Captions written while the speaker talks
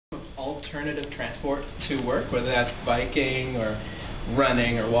alternative transport to work, whether that's biking or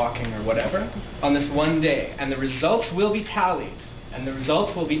running or walking or whatever, on this one day. And the results will be tallied, and the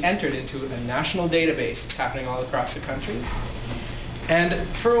results will be entered into a national database. It's happening all across the country. And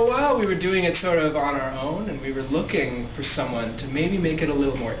for a while we were doing it sort of on our own, and we were looking for someone to maybe make it a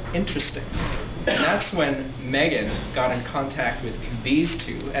little more interesting. And that's when Megan got in contact with these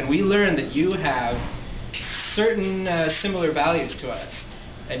two, and we learned that you have certain similar values to us,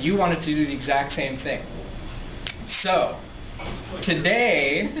 and you wanted to do the exact same thing. So,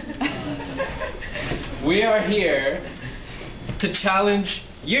 today, we are here to challenge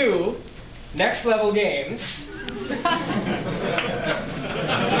you, Next Level Games,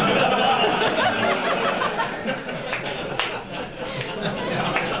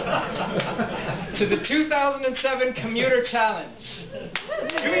 to the 2007 Commuter Challenge. Do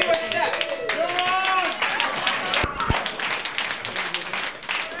you accept?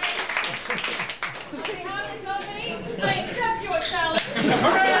 I accept your challenge.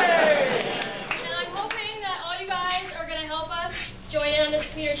 Hooray! And I'm hoping that all you guys are going to help us join in on this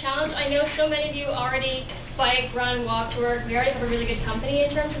Commuter Challenge. I know so many of you already bike, run, walk to work. We already have a really good company in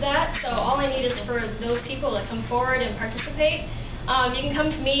terms of that. So all I need is for those people to come forward and participate. You can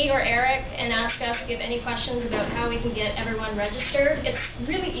come to me or Eric and ask us if you have any questions about how we can get everyone registered. It's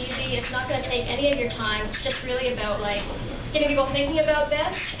really easy. It's not going to take any of your time. It's just really about getting people thinking about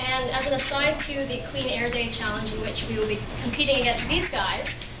this. And as an aside to the Clean Air Day Challenge, in which we will be competing against these guys,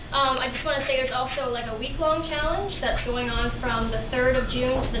 I just want to say there's also a week-long challenge that's going on from the 3rd of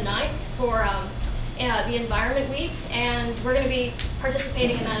June to the 9th for the Environment Week, and we're going to be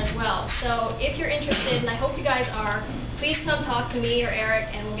participating in that as well. So if you're interested, and I hope you guys are, please come talk to me or Eric,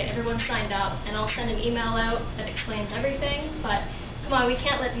 and we'll get everyone signed up, and I'll send an email out that explains everything. But come on, we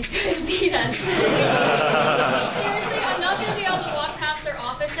can't let these guys beat us. Seriously, I'm not going to be able to walk past their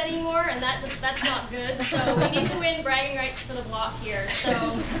office anymore, and that's not good. So we need to win bragging rights for the block here.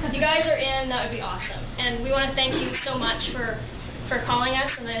 So if you guys are in, that would be awesome. And we want to thank you so much for calling us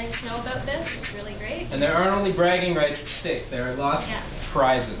and letting us know about this. It's really great. And there aren't only bragging rights at stake. There are lots of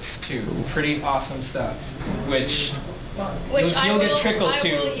prizes, too. Pretty awesome stuff, which you'll get trickled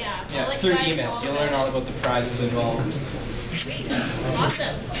to through email. You'll learn all about the prizes involved. Sweet.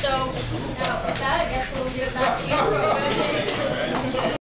 Awesome. So, now with that, I guess we'll give it back to you.